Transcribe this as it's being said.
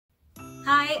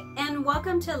Hi, and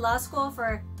welcome to Law School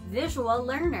for Visual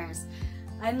Learners.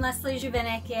 I'm Leslie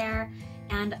Juvin-Acker,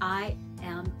 and I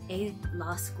am a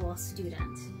law school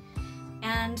student.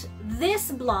 And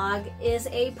this blog is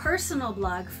a personal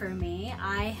blog for me.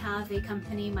 I have a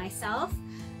company myself,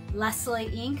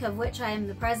 Leslie Inc., of which I am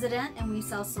the president, and we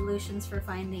sell solutions for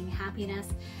finding happiness.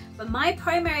 But my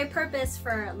primary purpose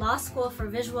for Law School for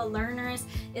Visual Learners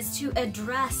is to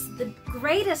address the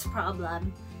greatest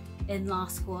problem in law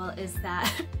school is that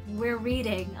we're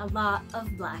reading a lot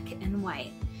of black and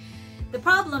white. The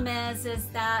problem is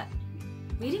that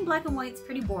reading black and white is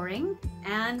pretty boring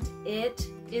and it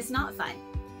is not fun.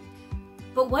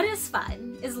 But what is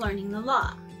fun is learning the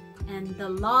law. And the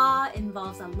law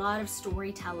involves a lot of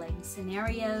storytelling,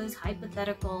 scenarios,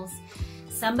 hypotheticals.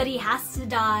 Somebody has to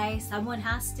die, someone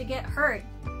has to get hurt,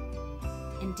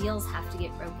 and deals have to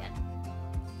get broken.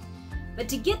 But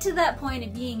to get to that point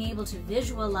of being able to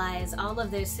visualize all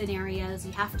of those scenarios,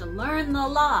 you have to learn the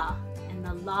law. And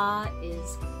the law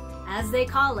is, as they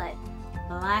call it,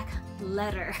 black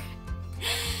letter.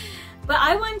 But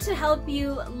I want to help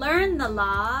you learn the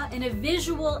law in a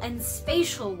visual and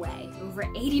spatial way. Over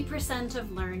 80%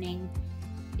 of learning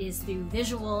is through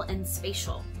visual and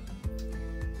spatial.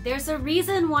 There's a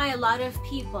reason why a lot of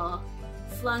people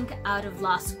flunk out of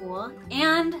law school,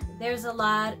 and there's a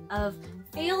lot of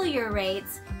failure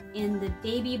rates in the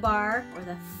baby bar or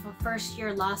the first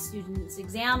year law student's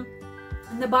exam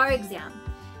and the bar exam.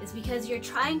 Is because you're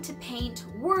trying to paint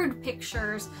word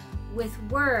pictures with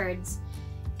words,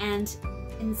 and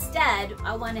instead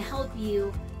I want to help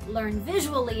you learn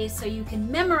visually so you can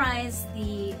memorize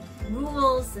the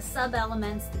rules, the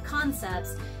sub-elements, the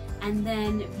concepts, and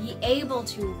then be able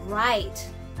to write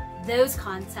those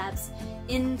concepts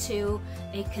into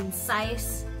a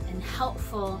concise and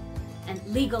helpful and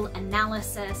legal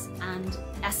analysis and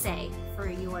essay for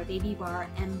your baby bar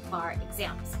and bar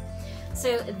exams.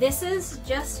 So this is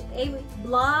just a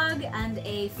blog and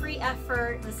a free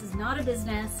effort. This is not a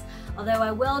business, although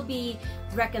I will be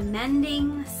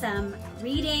recommending some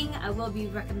reading, I will be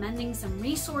recommending some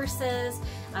resources,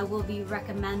 I will be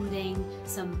recommending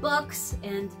some books,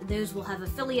 and those will have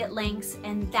affiliate links,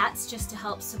 and that's just to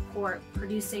help support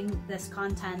producing this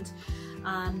content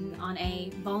on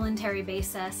a voluntary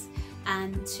basis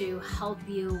and to help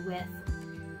you with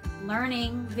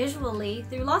learning visually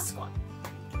through law school.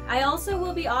 I also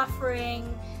will be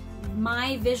offering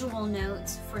my visual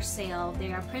notes for sale.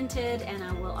 They are printed and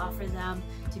I will offer them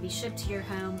to be shipped to your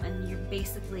home, and you're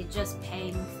basically just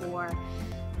paying for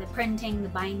the printing, the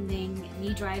binding,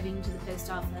 me driving to the post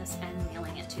office and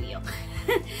mailing it to you.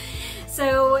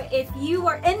 So if you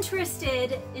are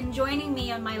interested in joining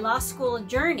me on my law school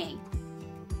journey,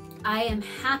 I am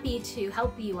happy to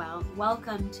help you out.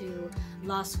 Welcome to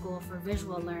Law School for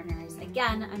Visual Learners.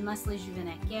 Again, I'm Leslie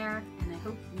Juvin-Acker, and I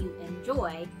hope you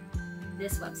enjoy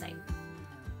this website.